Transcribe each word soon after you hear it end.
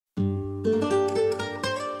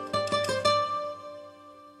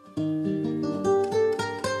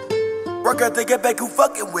Work out to get back who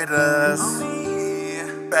fucking with us.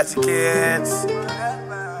 Apache kids.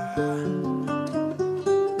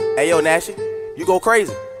 Hey yo, Nashy, you go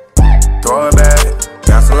crazy. Throw it back,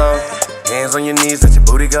 bounce low. Hands on your knees, let your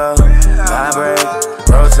booty go. Vibrate,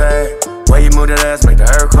 rotate. Way you move that ass, make the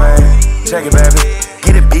earthquake. Check it, baby,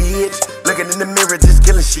 get it, bitch. Looking in the mirror, just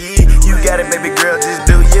killing shit. You got it, baby girl, just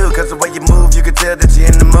do you. Cause the way you move, you can tell that you're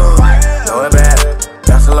in the mood. Throw it back,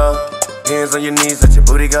 bounce low. Hands on your knees, let your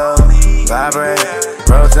booty go. Vibrate,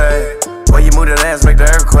 rotate. Way you move that ass, make the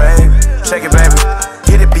earthquake. Check it, baby,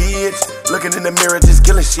 get it, bitch. Looking in the mirror, just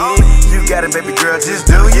killing shit. You got it, baby girl, just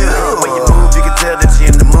do you. When you move, you can tell that you're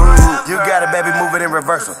in the mood. You got it, baby, move it in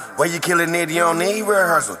reversal. When you killing it, you don't need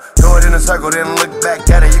rehearsal. Throw it in a circle, then look back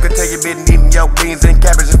at it. You can tell you been eating your beans and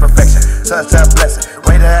cabbage is perfection. Such a blessing.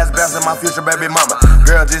 Way the ass bouncing my future baby mama.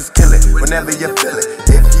 Girl, just kill it whenever you feel it.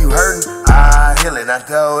 If you hurtin', I heal it. I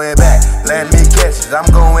throw it back, let me catch it. I'm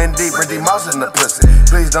going deeper, deep mouse in the pussy.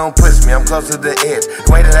 Please don't push me, I'm close to the edge.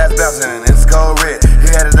 Way the ass bouncing, it's cold red. You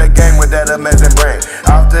had the game with that amazing brain.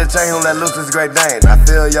 Off the chain, who let loose this great Dane. I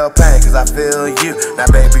feel your pain, cause I feel you. Now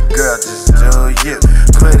baby girl, just do you.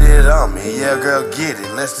 Put it on me, yeah girl, get it.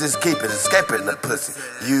 Let's just keep it, escape it in the pussy.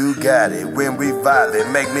 You got it, when we vibe, it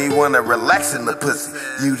make me wanna relax in the pussy.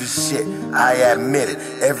 You the shit, I admit it.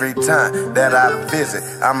 Every time that I visit,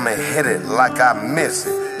 I'ma hit it like I miss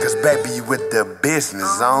it. Cause baby, you with the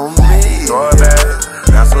business on me. Throw it back,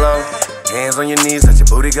 bounce low. Hands on your knees, let your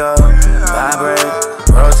booty go. Vibrate,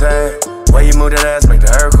 rotate. Way you move that ass, make the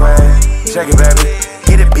earthquake. Check it, baby,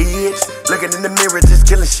 get it, bitch. Looking in the mirror, just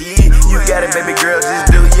killing shit. You got it, baby girl, just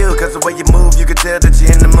do you. Cause the way you move, you can tell that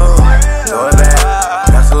you're in the mood. Throw it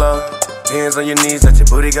back, bounce low. Hands on your knees, let your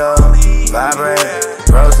booty go. Vibrate,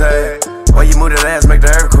 rotate. Way you move that ass, make the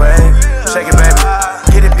earthquake. Shake it, baby,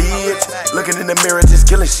 get it, bitch. Looking in the mirror, just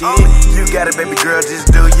killing shit. You got it, baby girl, just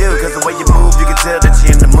do you. Cause the way you move, you can tell that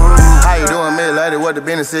you're in the mood. How you doing, me lady? What the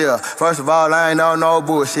business is? First of all, I ain't on no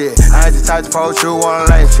bullshit. I ain't the type to approach you on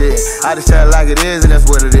lame shit. I just tell it like it is, and that's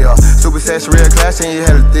what it is. Super sexy, real classy, and you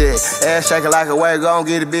hella thick. Ass shaking like a wave, gon'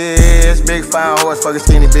 get it, bitch. Big fine horse, fucking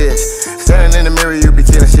skinny bitch. Standing in the mirror, you be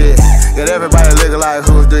killing shit. Got everybody looking like,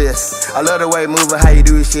 who's this? I love the way you moving, how you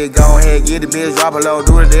do this shit. Go ahead, get it, bitch, drop it low,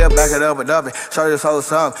 do the deal, back it up and dump it. Show this whole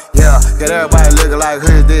something, yeah. Got everybody looking like,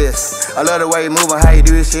 who's this? I love the way you moving, how you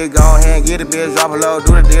do this shit. Go ahead, get it, bitch, drop it low,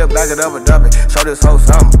 do the deal, back it up and dump it. Show this whole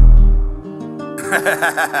something.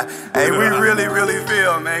 Hey, we really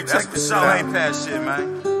feel, man. Check the show, ain't that shit,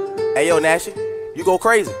 man. Hey yo, Nashy, you go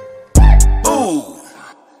crazy. Ooh,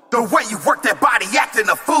 the way you work that body, acting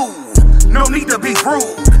a fool. No need to be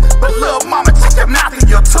rude, but little mama, check your mouth and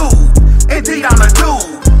your tube. Indeed, I'm a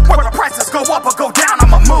dude. Whether the prices go up or go down,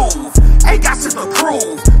 I'ma move. Ain't got shit to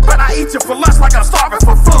prove, but I eat you for lunch like I'm starving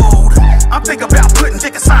for food. I'm thinking about putting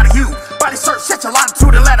dick inside of you. Body search, set your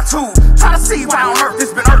longitude and latitude. Try to see why on earth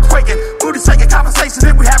it's been earthquaking. Booty shaking, conversation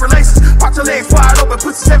if we have relations. Part your legs wide open,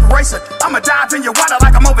 put your separation. I'ma dive in your water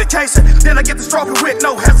like I'm on vacation. Then I get the stroking with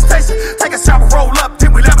no hesitation. Take a shower, roll up,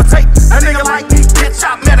 then we levitate. A nigga like me, bitch,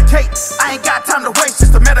 I medicate. I ain't got time to waste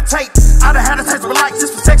just to meditate. I done had a taste of life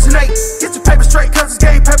just for Section 8. Get your paper straight, cause it's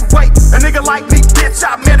game paperweight. A nigga like me, bitch,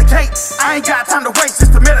 I medicate. I ain't got time to waste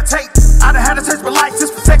just to meditate. I done had a taste of life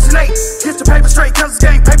just for Section 8. Get your paper straight, cause it's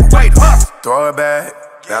game paperweight. Throw it back,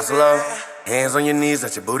 bounce low. Hands on your knees,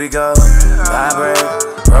 let your booty go. Vibrate,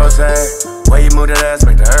 rotate. Way you move that ass,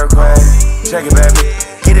 make the earthquake. Check it, baby,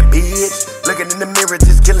 get it, bitch. Looking in the mirror,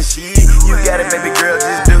 just killing shit. You got it, baby girl,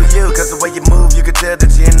 just do you. Cause the way you move, you can tell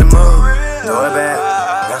that you're in the mood. Throw it back,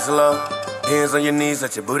 bounce low. Hands on your knees,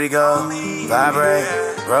 let your booty go. Vibrate,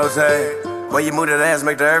 rotate. Way you move that ass,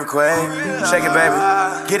 make the earthquake. Shake it, baby,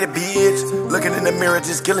 get it, bitch. Looking in the mirror,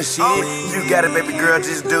 just killing shit. You got it, baby girl,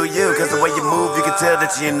 just do you. Cause the way you move, you can tell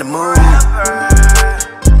that you're in the mood.